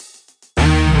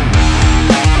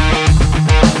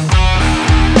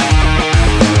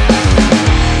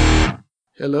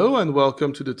Hello and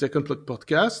welcome to the Tech Unplugged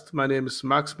podcast. My name is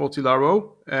Max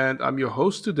Mortillaro and I'm your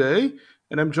host today.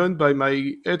 And I'm joined by my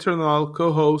eternal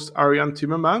co-host Ariane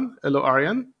Timmerman. Hello,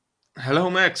 Ariane. Hello,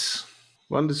 Max.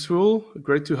 Wonderful.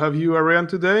 Great to have you, Ariane,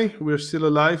 today. We're still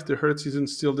alive. The Earth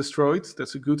isn't still destroyed.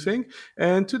 That's a good thing.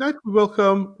 And tonight we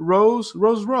welcome Rose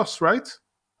Ross, right?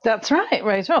 That's right,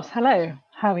 Rose Ross. Hello,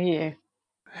 how are you?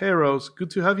 Hey, Rose. Good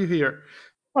to have you here.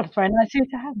 Well, it's very nice of you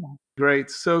to have me. Great.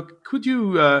 So could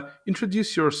you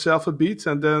introduce yourself a bit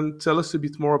and then tell us a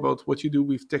bit more about what you do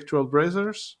with Tech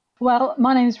Trailblazers? Well,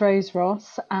 my name's Rose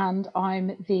Ross, and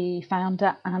I'm the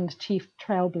founder and chief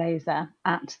trailblazer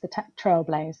at the Tech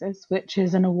Trailblazers, which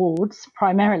is an awards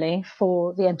primarily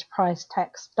for the enterprise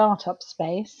tech startup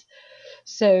space.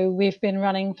 So we've been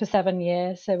running for 7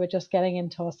 years, so we're just getting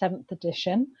into our seventh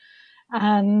edition.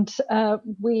 And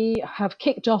we have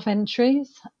kicked off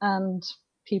entries, and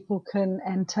people can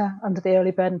enter under the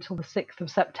early bird until the 6th of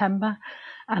September,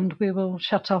 and we will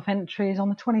shut off entries on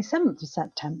the 27th of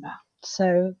September.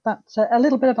 So that's a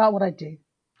little bit about what I do.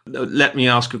 Let me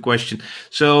ask a question.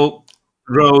 So,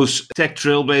 Rose, Tech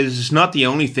Trailblazers is not the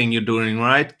only thing you're doing,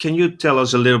 right? Can you tell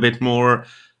us a little bit more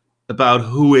about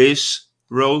who is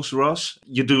Rose Ross?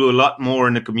 You do a lot more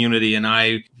in the community, and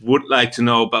I would like to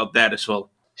know about that as well.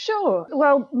 Sure.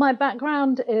 Well, my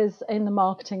background is in the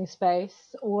marketing space,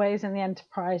 always in the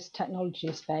enterprise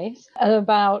technology space.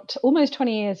 About almost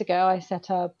 20 years ago, I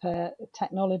set up a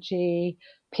technology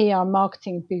PR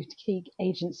marketing boutique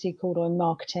agency called On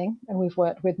Marketing, and we've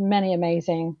worked with many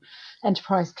amazing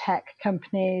enterprise tech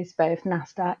companies, both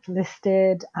Nasdaq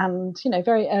listed and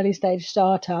very early stage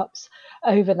startups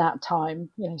over that time.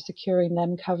 Securing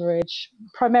them coverage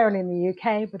primarily in the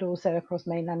UK, but also across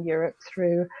mainland Europe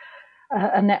through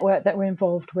a network that we're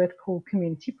involved with called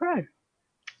Community Pro.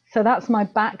 So that's my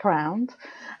background.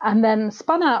 And then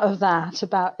spun out of that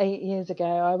about 8 years ago,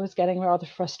 I was getting rather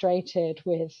frustrated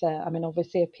with,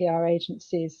 obviously a PR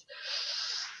agency's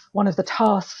one of the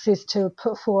tasks is to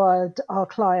put forward our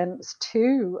clients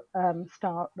to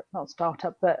not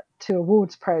startup, but to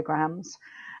awards programs.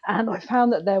 And I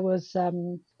found that there was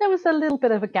a little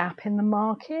bit of a gap in the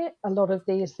market. A lot of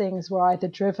these things were either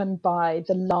driven by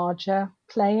the larger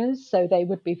players, so they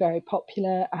would be very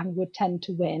popular and would tend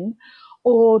to win,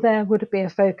 or there would be a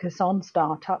focus on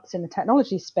startups in the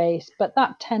technology space, but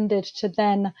that tended to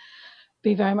then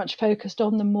be very much focused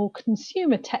on the more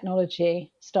consumer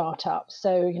technology startups.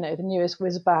 So, the newest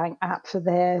whiz bang app for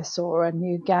this, or a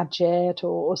new gadget,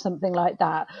 or something like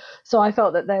that. So I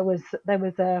felt that there was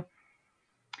a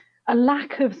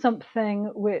lack of something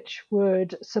which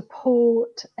would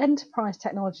support enterprise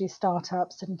technology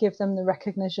startups and give them the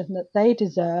recognition that they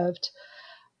deserved,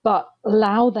 but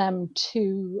allow them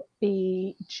to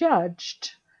be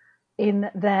judged in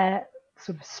their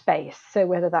sort of space. So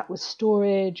whether that was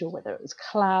storage, or whether it was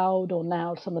cloud, or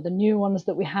now some of the new ones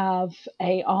that we have,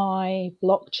 AI,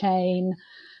 blockchain,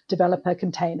 developer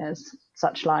containers,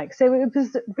 such like. So it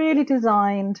was really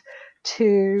designed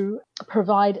to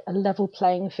provide a level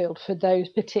playing field for those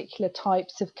particular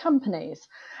types of companies.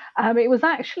 It was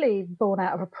actually born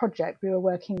out of a project. We were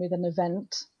working with an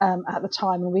event at the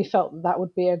time, and we felt that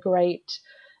would be a great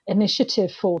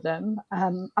initiative for them.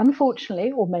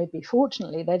 Unfortunately, or maybe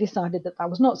fortunately, they decided that that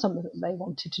was not something that they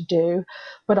wanted to do,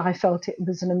 but I felt it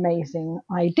was an amazing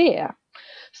idea.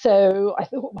 So I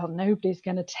thought, well, nobody's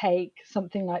going to take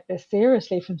something like this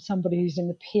seriously from somebody who's in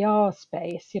the PR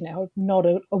space, not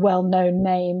a well-known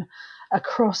name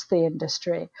across the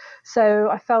industry. So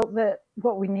I felt that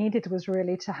what we needed was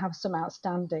really to have some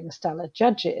outstanding stellar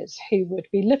judges who would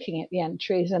be looking at the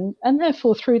entries, and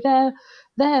therefore through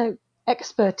their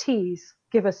expertise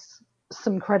give us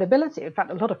some credibility, in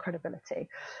fact, a lot of credibility.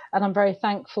 And I'm very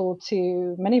thankful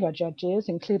to many of our judges,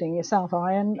 including yourself,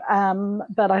 Ian.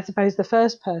 But I suppose the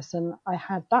first person I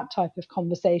had that type of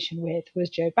conversation with was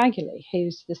Joe Bagley,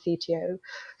 who's the CTO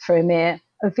for EMEA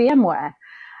of VMware.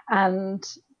 And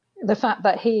the fact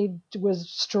that he was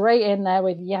straight in there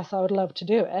with, yes, I would love to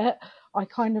do it, I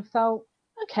kind of felt,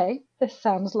 okay, this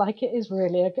sounds like it is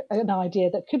really an idea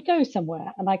that could go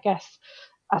somewhere. And I guess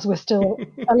as we're still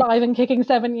alive and kicking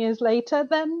 7 years later,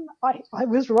 then I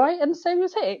was right, and so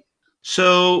was he.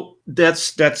 So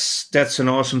that's an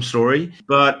awesome story.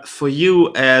 But for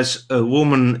you as a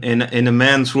woman in a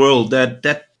man's world,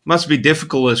 that must be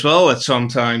difficult as well at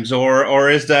sometimes, or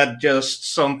is that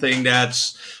just something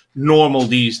that's normal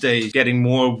these days? Getting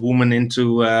more women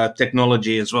into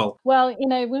technology as well. Well,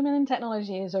 women in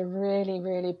technology is a really,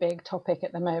 really big topic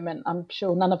at the moment. I'm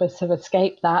sure none of us have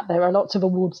escaped that. There are lots of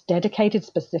awards dedicated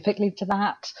specifically to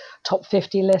that. Top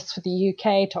 50 lists for the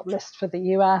UK, top lists for the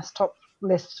US, top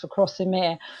lists across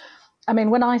EMEA. I mean,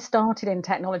 when I started in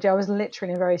technology, I was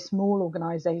literally in a very small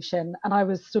organization, and I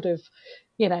was sort of,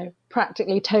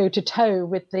 practically toe to toe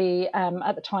with the,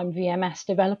 at the time, VMS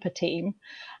developer team.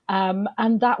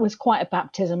 And that was quite a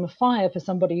baptism of fire for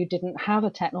somebody who didn't have a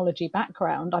technology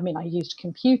background. I mean, I used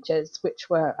computers, which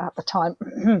were at the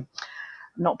time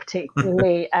not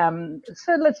particularly,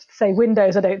 so let's say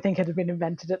Windows, I don't think it had been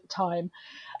invented at the time.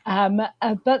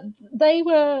 But they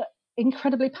were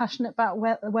incredibly passionate about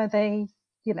where they,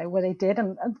 where they did,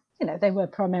 and they were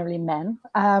primarily men.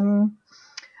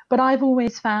 But I've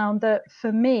always found that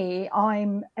for me,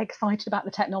 I'm excited about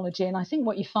the technology. And I think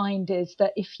what you find is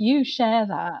that if you share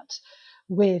that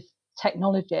with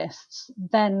technologists,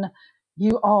 then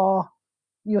you're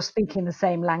speaking the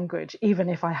same language, even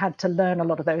if I had to learn a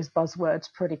lot of those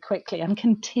buzzwords pretty quickly and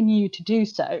continue to do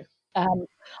so. I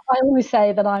always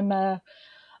say that I'm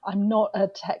not a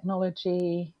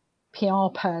technology PR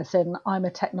person. I'm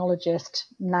a technologist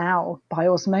now by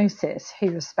osmosis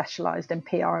who is specialized in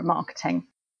PR and marketing.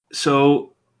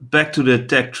 So back to the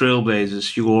tech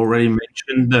trailblazers, you already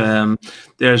mentioned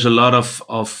there's a lot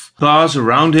of buzz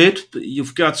around it. But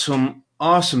you've got some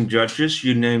awesome judges.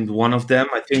 You named one of them.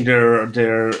 I think there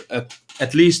are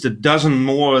at least a dozen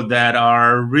more that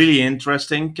are really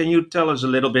interesting. Can you tell us a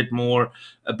little bit more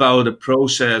about the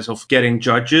process of getting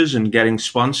judges and getting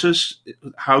sponsors?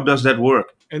 How does that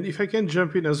work? And if I can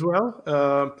jump in as well,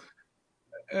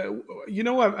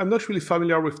 I'm not really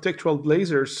familiar with Tech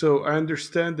Trailblazers, so I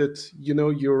understand that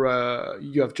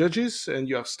you have judges and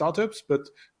you have startups, but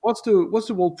what's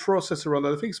the whole process around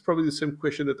that? I think it's probably the same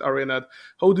question that Ariane had.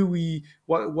 How do we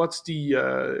what's the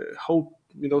how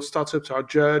startups are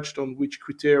judged on which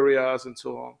criterias and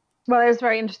so on? Well, it was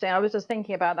very interesting. I was just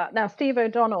thinking about that. Now, Steve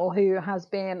O'Donnell, who has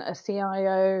been a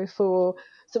CIO for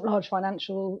some large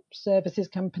financial services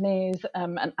companies,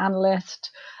 an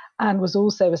analyst, and was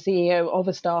also a CEO of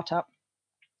a startup,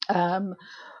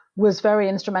 was very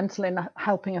instrumental in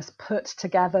helping us put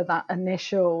together that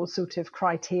initial sort of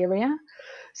criteria.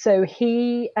 So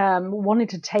he wanted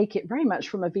to take it very much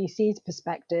from a VC's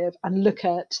perspective and look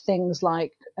at things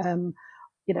like,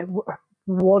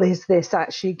 what is this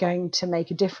actually going to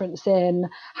make a difference in?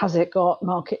 Has it got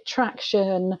market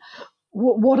traction?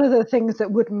 What are the things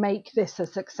that would make this a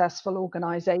successful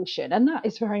organization? And that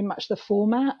is very much the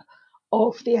format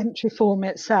of the entry form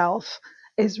itself,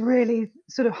 is really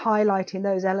sort of highlighting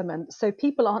those elements. So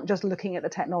people aren't just looking at the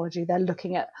technology, they're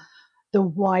looking at the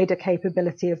wider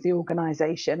capability of the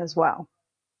organization as well.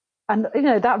 And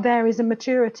that varies in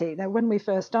maturity. Now, when we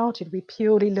first started, we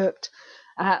purely looked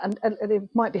at, and it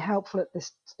might be helpful at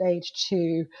this stage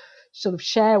to sort of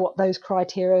share what those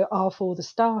criteria are for the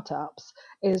startups,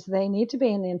 is they need to be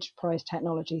in the enterprise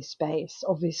technology space,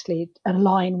 obviously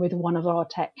align with one of our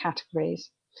tech categories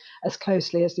as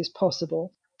closely as is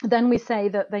possible. Then we say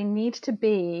that they need to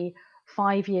be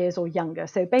 5 years or younger,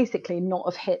 so basically not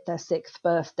have hit their 6th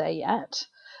birthday yet.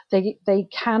 They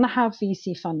can have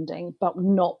VC funding, but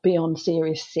not beyond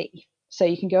Series C. So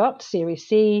you can go up to Series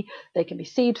C, they can be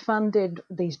seed funded,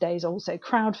 these days also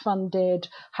crowdfunded,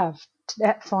 have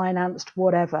debt financed,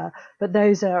 whatever. But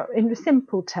those are, in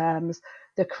simple terms,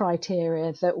 the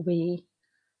criteria that we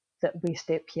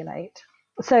stipulate.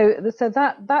 So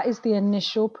that is the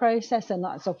initial process, and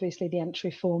that's obviously the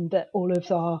entry form that all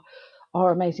of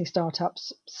our amazing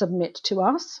startups submit to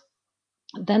us.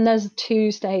 Then there's a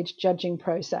 2-stage judging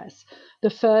process. The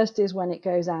first is when it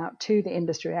goes out to the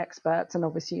industry experts, and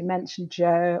obviously you mentioned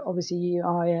Joe, obviously you,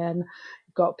 Ian.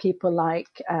 We've got people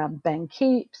like Ben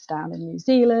Keeps down in New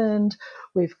Zealand.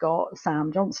 We've got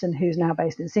Sam Johnson, who's now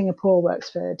based in Singapore, works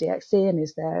for DXC and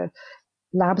is their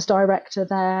labs director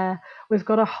there. We've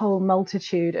got a whole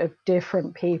multitude of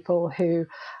different people who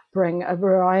bring a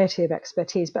variety of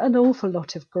expertise, but an awful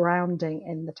lot of grounding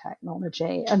in the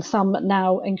technology. And some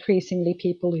now increasingly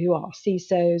people who are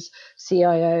CISOs,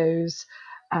 CIOs,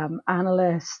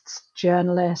 analysts,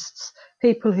 journalists,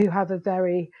 people who have a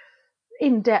very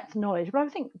in-depth knowledge, but I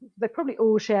think they probably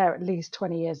all share at least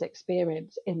 20 years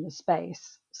experience in the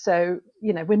space. So,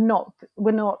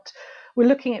 we're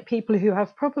looking at people who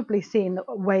have probably seen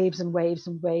waves and waves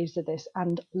and waves of this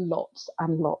and lots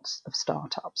of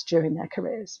startups during their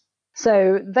careers.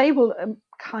 So they will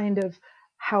kind of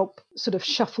help sort of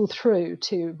shuffle through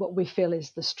to what we feel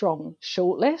is the strong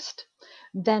shortlist.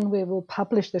 Then we will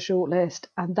publish the shortlist,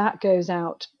 and that goes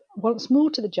out once more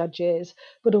to the judges,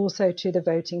 but also to the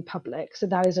voting public. So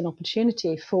that is an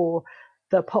opportunity for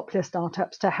the popular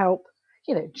startups to help,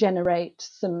 generate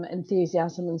some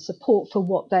enthusiasm and support for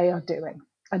what they are doing.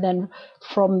 And then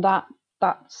from that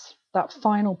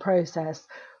final process,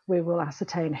 we will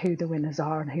ascertain who the winners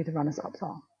are and who the runners-ups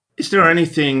are. Is there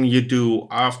anything you do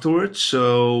afterwards?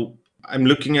 So I'm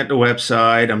looking at the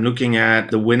website, I'm looking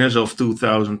at the winners of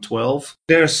 2012.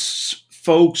 There's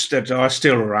folks that are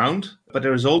still around, but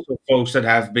there's also folks that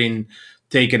have been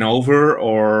taken over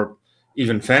or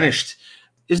even vanished.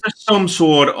 Is there some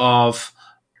sort of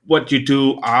what you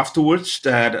do afterwards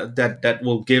that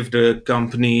will give the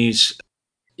companies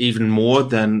even more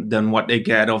than what they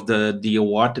get of the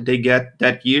award that they get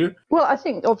that year? Well, I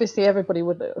think obviously everybody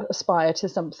would aspire to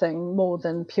something more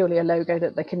than purely a logo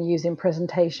that they can use in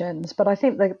presentations. But I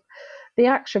think the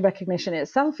actual recognition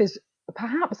itself is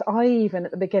perhaps I even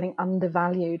at the beginning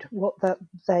undervalued what that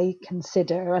they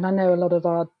consider. And I know a lot of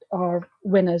our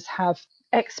winners have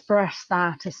expressed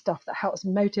that as stuff that helps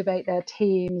motivate their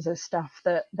teams, as stuff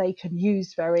that they can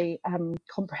use very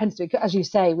comprehensively. As you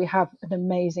say, we have an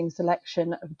amazing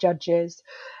selection of judges.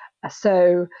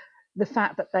 So the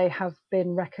fact that they have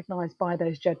been recognised by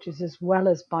those judges as well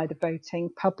as by the voting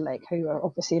public, who are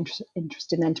obviously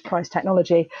interested in enterprise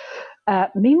technology,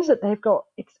 means that they've got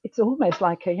it's almost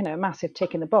like a massive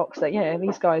tick in the box that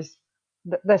these guys,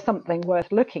 there's something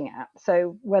worth looking at.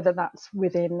 So whether that's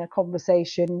within a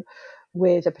conversation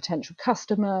with a potential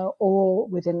customer or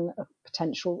within a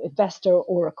potential investor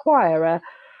or acquirer,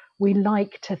 we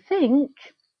like to think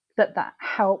that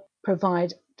help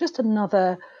provide just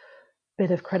another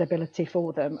bit of credibility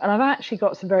for them. And I've actually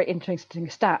got some very interesting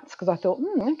stats because I thought,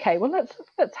 okay, well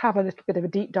let's have a little bit of a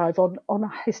deep dive on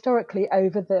historically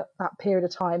over that period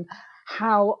of time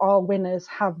how our winners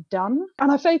have done.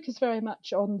 And I focus very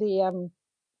much on the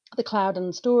cloud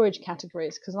and storage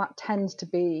categories because that tends to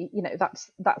be,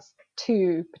 that's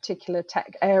two particular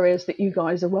tech areas that you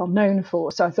guys are well known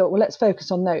for. So I thought, well, let's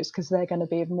focus on those because they're going to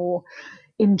be of more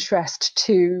interest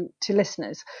to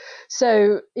listeners.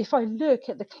 So if I look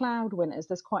at the cloud winners,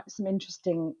 there's quite some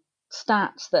interesting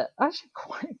stats that actually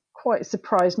quite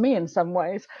surprised me in some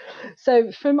ways.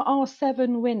 So from our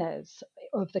 7 winners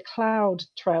of the cloud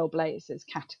trailblazers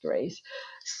categories,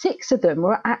 6 of them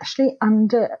were actually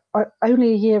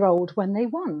only a year old when they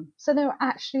won. So they were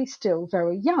actually still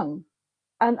very young.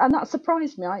 And that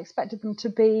surprised me. I expected them to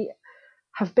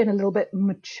have been a little bit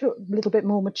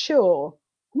more mature.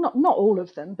 Not all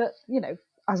of them, but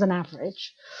as an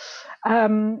average.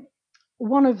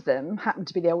 One of them happened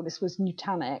to be the oldest, was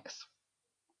Nutanix.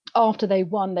 After they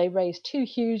won, they raised 2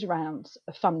 huge rounds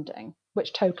of funding,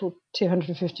 which totaled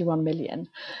 251 million,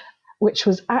 which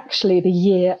was actually the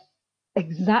year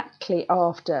exactly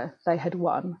after they had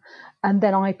won, and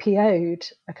then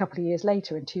IPO'd a couple of years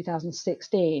later in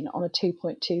 2016 on a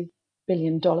 $2.2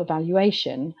 billion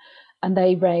valuation, and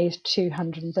they raised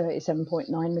 $237.9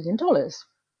 million.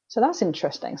 So that's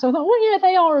interesting. So I thought, well, yeah,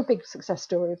 they are a big success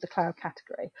story of the cloud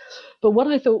category. But what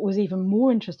I thought was even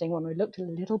more interesting when we looked a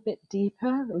little bit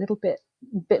deeper, a little bit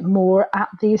more at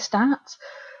these stats,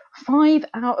 5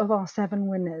 out of our 7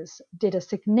 winners did a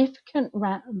significant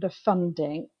round of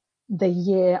funding the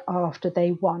year after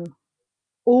they won.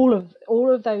 All of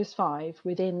those 5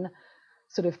 within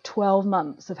sort of 12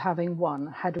 months of having won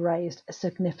had raised a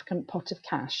significant pot of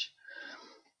cash.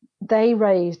 They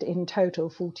raised in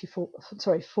total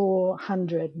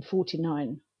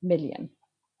 449 million,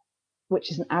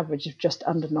 which is an average of just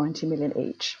under 90 million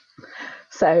each.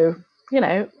 So,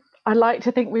 I like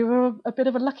to think we were a bit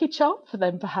of a lucky charm for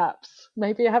them, perhaps.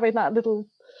 Maybe having that little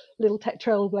tech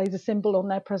trailblazer symbol on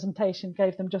their presentation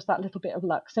gave them just that little bit of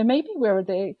luck. So maybe we're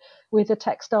the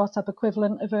tech startup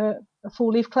equivalent of a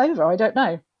 4-leaf clover. I don't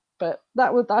know. But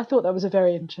I thought that was a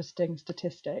very interesting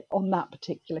statistic on that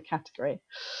particular category.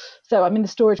 So, I mean, the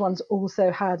storage ones also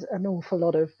had an awful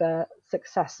lot of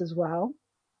success as well.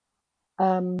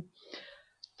 3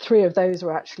 of those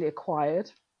were actually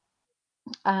acquired.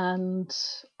 And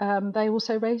they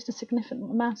also raised a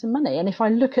significant amount of money. And if I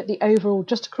look at the overall,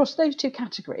 just across those 2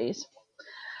 categories,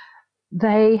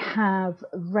 they have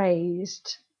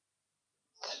raised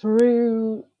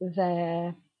through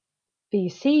their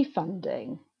VC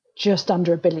funding just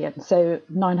under $1 billion, so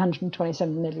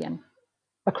 927 million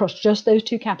across just those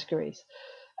 2 categories.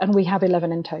 And we have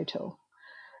 11 in total.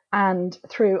 And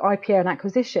through IPO and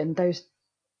acquisition, those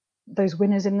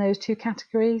winners in those 2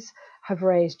 categories have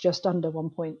raised just under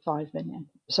 1.5 billion.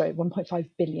 So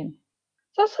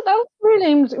that's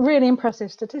really, really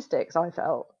impressive statistics, I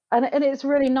felt. And it's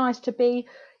really nice to be,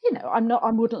 I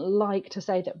wouldn't like to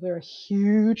say that we're a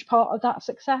huge part of that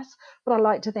success, but I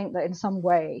like to think that in some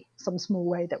way, some small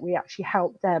way, that we actually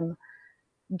help them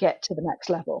get to the next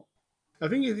level. I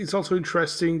think it's also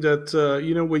interesting that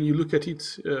when you look at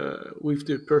it with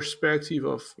the perspective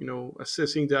of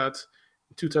assessing that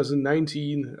in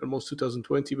 2019, almost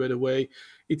 2020, by the way,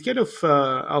 it kind of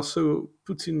also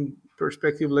puts in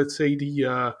perspective, let's say, the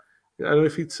I don't know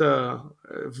if it's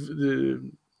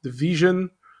the vision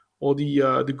or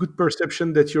the good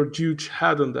perception that your judge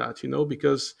had on that,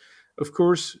 because of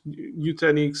course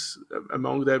Nutanix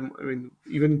among them. I mean,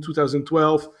 even in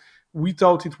 2012, we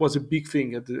thought it was a big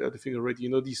thing at the thing already.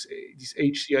 This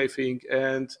HCI thing,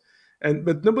 and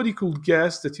but nobody could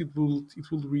guess that it will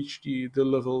reach the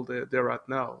level that they're at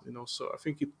now. So I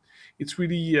think it's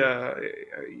really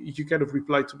you kind of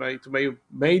replied to my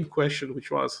main question,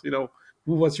 which was,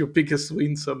 who was your biggest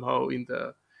win somehow in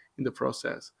the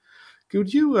process.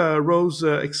 Could you, Rose,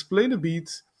 explain a bit?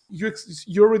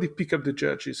 You already pick up the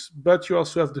judges, but you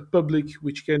also have the public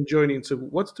which can join in. So,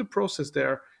 what's the process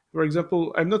there? For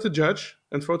example, I'm not a judge,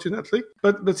 unfortunately,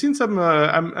 but since I'm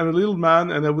a little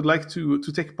man and I would like to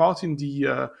take part in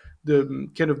the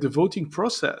kind of the voting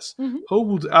process, Mhm. how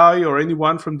would I or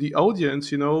anyone from the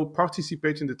audience,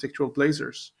 participate in the Tech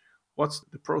Blazers? What's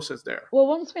the process there? Well,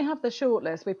 once we have the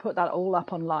shortlist, we put that all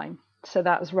up online. So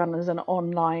that's run as an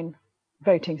online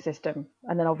voting system.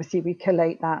 And then obviously we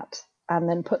collate that and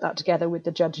then put that together with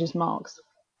the judges' marks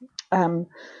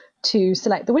to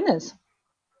select the winners.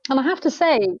 And I have to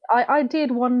say, I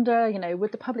did wonder,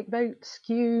 would the public vote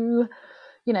skew,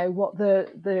 what the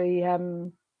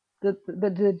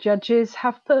judges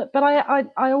have put. But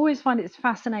I always find it's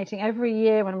fascinating every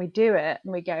year when we do it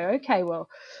and we go, okay, well,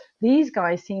 these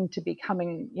guys seem to be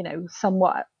coming,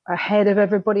 somewhat ahead of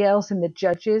everybody else in the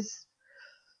judges'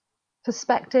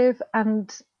 perspective.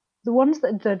 And the ones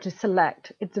that the judges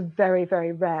select, it's very,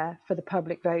 very rare for the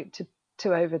public vote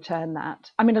to overturn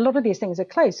that. I mean, a lot of these things are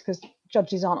close because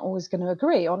judges aren't always going to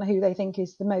agree on who they think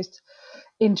is the most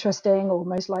interesting or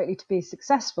most likely to be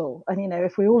successful. And,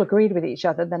 if we all agreed with each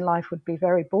other, then life would be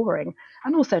very boring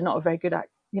and also not a very good,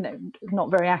 not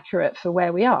very accurate for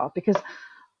where we are, because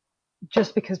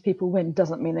just because people win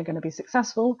doesn't mean they're going to be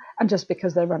successful. And just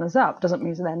because they're runners up doesn't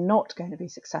mean they're not going to be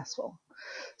successful.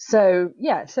 So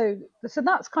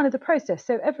that's kind of the process.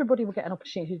 So everybody will get an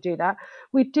opportunity to do that.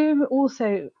 We do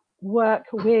also work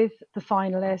with the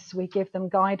finalists. We give them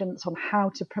guidance on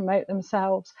how to promote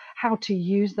themselves, how to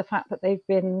use the fact that they've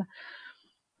been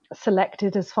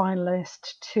selected as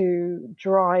finalists to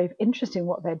drive interest in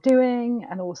what they're doing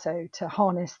and also to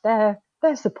harness their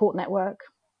support network.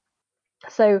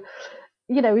 So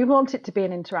we want it to be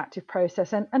an interactive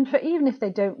process. And for even if they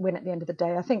don't win at the end of the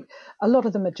day, I think a lot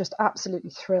of them are just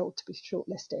absolutely thrilled to be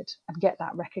shortlisted and get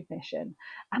that recognition.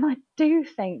 And I do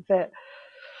think that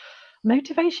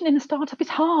motivation in a startup is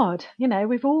hard.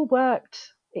 We've all worked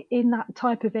in that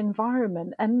type of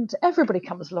environment and everybody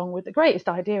comes along with the greatest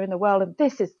idea in the world. And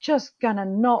this is just going to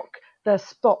knock the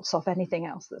spots off anything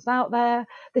else that's out there.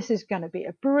 This is going to be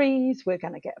a breeze. We're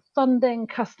going to get funding,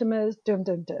 customers, dum,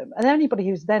 dum, dum. And anybody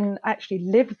who's then actually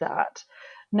lived that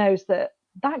knows that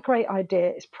great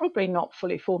idea is probably not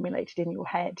fully formulated in your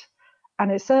head.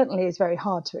 And it certainly is very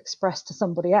hard to express to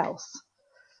somebody else.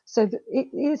 So it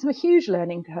is a huge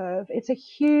learning curve. It's a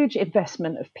huge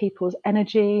investment of people's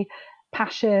energy,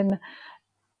 passion,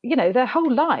 their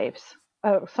whole lives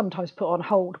are sometimes put on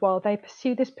hold while they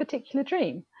pursue this particular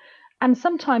dream. And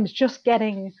sometimes just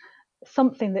getting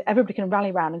something that everybody can rally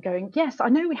around and going, yes, I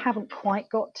know we haven't quite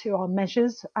got to our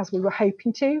measures as we were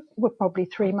hoping to. We're probably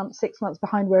 3 months, 6 months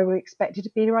behind where we expected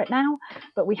to be right now,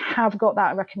 but we have got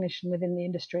that recognition within the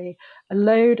industry. A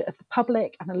load of the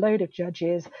public and a load of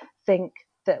judges think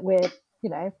that we're,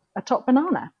 a top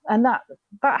banana. And that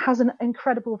has an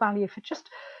incredible value for just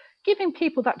giving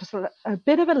people that just a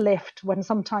bit of a lift when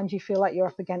sometimes you feel like you're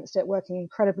up against it, working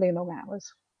incredibly long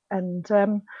hours and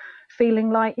feeling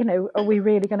like, are we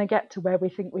really going to get to where we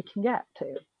think we can get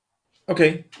to?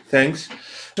 Okay, thanks.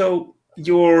 So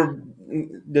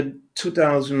the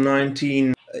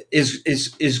 2019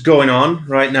 is going on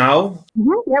right now.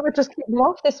 Mm-hmm. Yeah, we're just kicking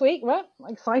off this week, right?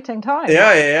 Exciting time.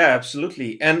 Yeah,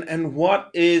 absolutely. And what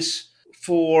is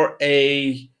for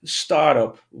a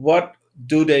startup? What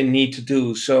do they need to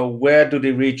do? So where do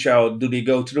they reach out? Do they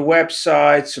go to the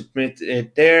website, submit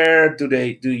it there?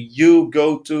 Do you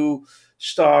go to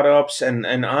startups and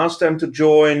ask them to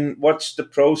join? What's the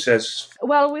process?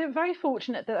 Well, we're very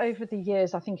fortunate that over the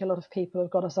years, I think a lot of people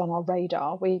have got us on our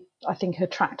radar. We, I think,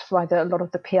 attract either a lot of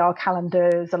the PR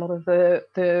calendars, a lot of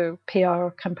the PR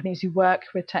companies who work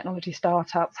with technology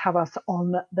startups have us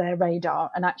on their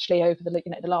radar. And actually, over the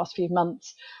last few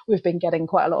months, we've been getting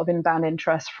quite a lot of inbound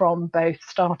interest from both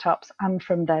startups and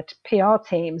from their PR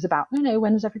teams about,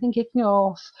 when's everything kicking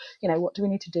off? What do we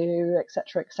need to do, et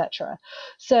cetera, et cetera.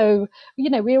 So,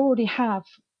 we already have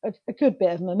a good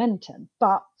bit of momentum,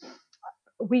 but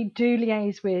we do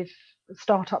liaise with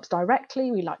startups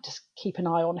directly. We like to keep an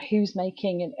eye on who's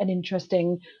making an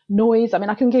interesting noise. I mean,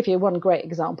 I can give you one great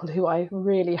example who I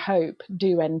really hope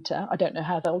do enter. I don't know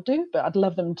how they'll do, but I'd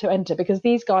love them to enter, because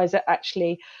these guys are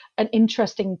actually an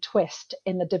interesting twist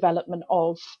in the development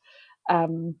of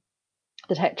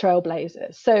the tech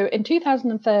trailblazers. So in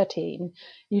 2013,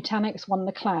 Nutanix won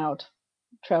the cloud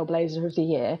Trailblazer of the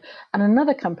Year, and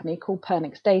another company called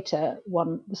Pernix Data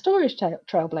won the Storage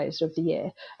Trailblazer of the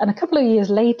Year. And a couple of years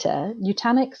later,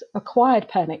 Nutanix acquired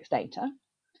Pernix Data.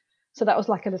 So that was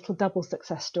like a little double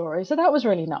success story. So that was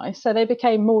really nice. So they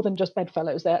became more than just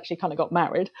bedfellows. They actually kind of got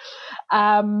married.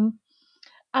 And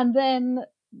then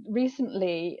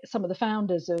recently, some of the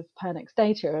founders of Pernix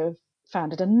Data have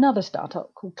founded another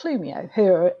startup called Clumio, who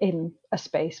are in a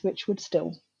space which would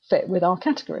still fit with our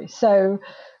category. So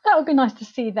that would be nice to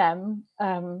see them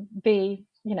be,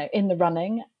 in the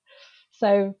running.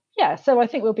 So yeah, so I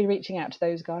think we'll be reaching out to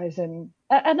those guys and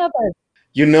others.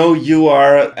 You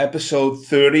are episode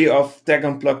 30 of Tech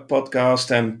Unplugged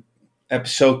podcast, and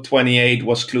episode 28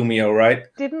 was Clumio, right?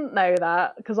 Didn't know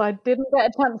that, because I didn't get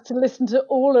a chance to listen to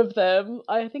all of them.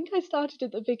 I think I started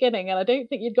at the beginning, and I don't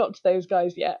think you'd got to those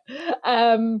guys yet.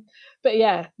 But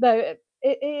yeah, no,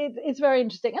 it's very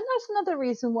interesting, and that's another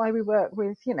reason why we work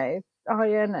with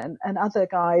Ian and other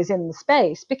guys in the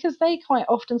space, because they quite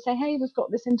often say, hey, we've got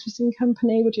this interesting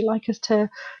company, would you like us to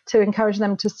encourage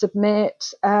them to submit?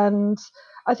 And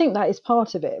I think that is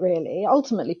part of it, really.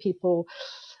 Ultimately, people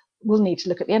will need to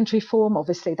look at the entry form.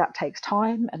 Obviously, that takes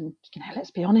time, and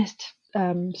let's be honest,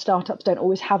 startups don't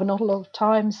always have an awful lot of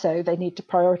time, so they need to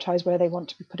prioritize where they want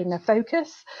to be putting their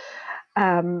focus.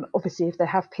 Obviously, if they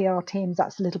have PR teams,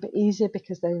 that's a little bit easier,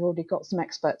 because they've already got some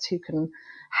experts who can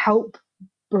help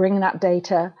bring that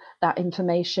data, that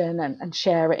information, and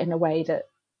share it in a way that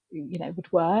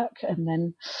would work, and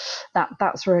then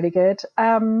that's really good.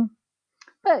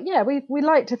 But yeah, we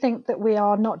like to think that we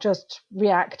are not just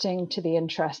reacting to the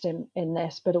interest in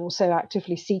this, but also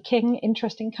actively seeking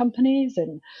interesting companies.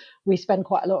 And we spend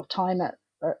quite a lot of time at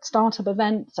startup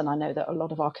events, and I know that a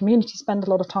lot of our community spend a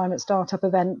lot of time at startup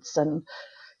events and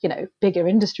bigger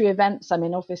industry events. I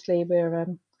mean, obviously we're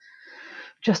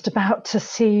just about to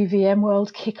see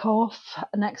VMworld kick off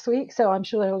next week, so I'm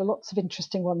sure there are lots of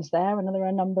interesting ones there, and there are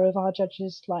a number of our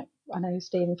judges, like I know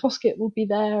Stephen Foskett will be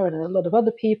there, and a lot of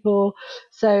other people.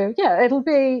 So yeah, it'll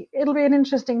be an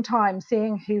interesting time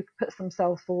seeing who puts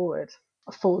themselves forward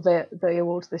for the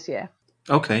awards this year.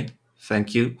 Okay,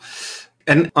 thank you.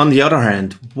 And on the other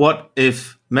hand, what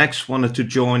if Max wanted to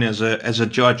join as a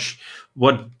judge?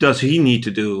 What does he need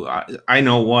to do? I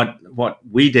know what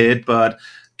we did, but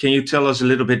can you tell us a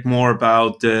little bit more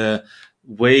about the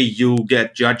way you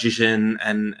get judges in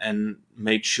and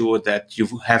make sure that you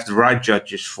have the right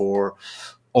judges for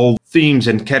all themes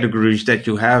and categories that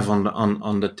you have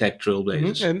on the Tech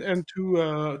Trailblazers? And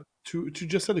to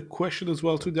just add a question as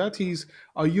well to that is,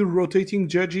 are you rotating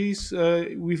judges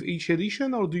with each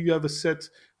edition, or do you have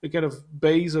a kind of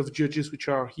base of judges which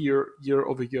are here year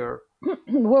over year?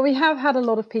 Well, we have had a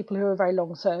lot of people who are very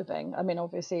long serving. I mean,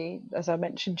 obviously, as I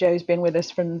mentioned, Joe's been with us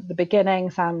from the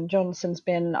beginning. Sam Johnson's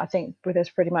been, I think, with us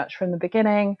pretty much from the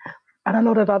beginning, and a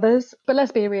lot of others. But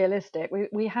let's be realistic.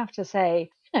 We have to say,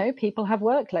 people have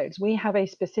workloads. We have a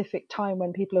specific time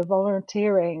when people are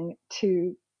volunteering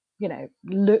to,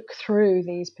 look through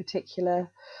these particular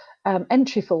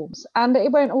entry forms, and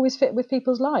it won't always fit with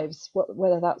people's lives,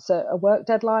 whether that's a work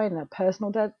deadline, a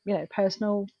personal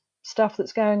personal stuff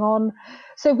that's going on.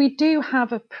 So we do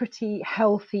have a pretty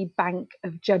healthy bank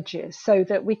of judges, so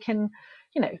that we can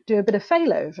do a bit of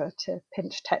failover, to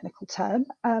pinch a technical term,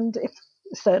 and if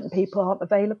certain people aren't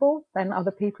available, then other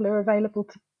people are available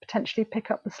to potentially pick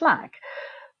up the slack.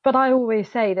 But I always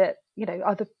say that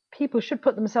other people should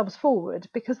put themselves forward,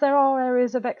 because there are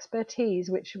areas of expertise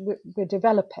which we're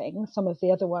developing, some of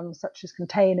the other ones such as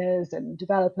containers and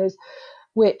developers,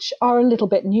 which are a little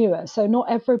bit newer. So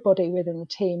not everybody within the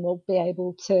team will be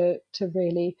able to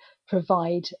really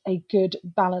provide a good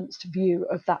balanced view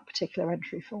of that particular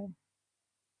entry form.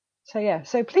 So yeah,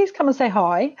 so please come and say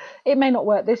hi. It may not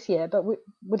work this year, but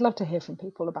we'd love to hear from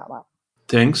people about that.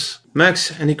 Thanks.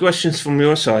 Max, any questions from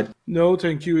your side? No,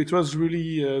 thank you. It was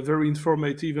really very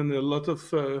informative, and a lot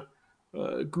of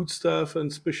good stuff,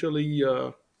 and especially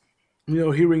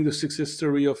hearing the success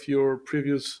story of your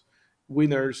previous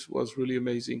winners was really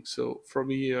amazing. So for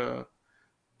me,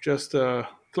 just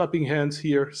clapping hands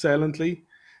here silently.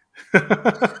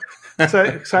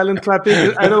 Silent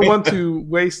clapping. I don't want to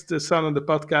waste the sound on the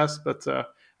podcast, but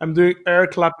I'm doing air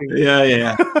clapping.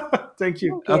 Yeah. Thank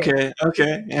you. Okay,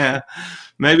 yeah.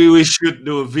 Maybe we should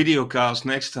do a video cast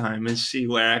next time and see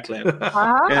where I clap.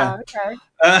 Yeah.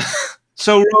 Okay.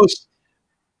 So Rose,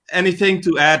 Anything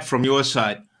to add from your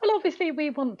side? Well, obviously,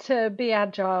 we want to be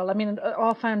agile. I mean,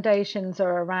 our foundations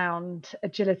are around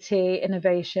agility,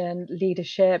 innovation,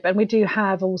 leadership, and we do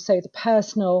have also the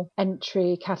personal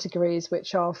entry categories,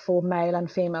 which are for male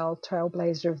and female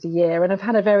Trailblazer of the Year. And I've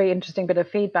had a very interesting bit of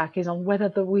feedback is on whether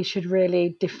we should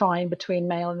really define between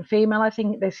male and female. I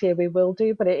think this year we will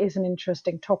do, but it is an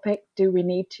interesting topic. Do we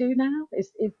need to now?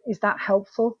 Is that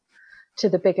helpful to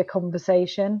the bigger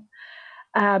conversation?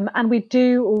 And we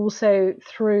do also,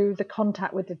 through the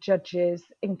contact with the judges,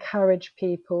 encourage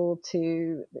people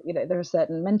to, there are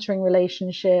certain mentoring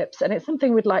relationships, and it's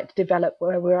something we'd like to develop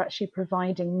where we're actually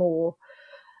providing more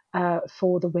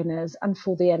for the winners and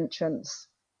for the entrants,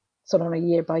 sort of on a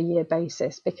year by year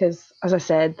basis. Because, as I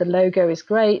said, the logo is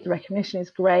great, the recognition is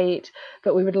great,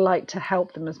 but we would like to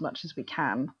help them as much as we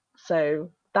can. So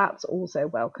that's also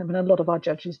welcome. And a lot of our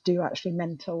judges do actually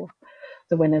mentor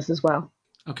the winners as well.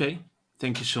 Okay,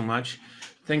 thank you so much.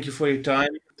 Thank you for your time.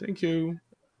 Thank you.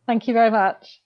 Thank you very much.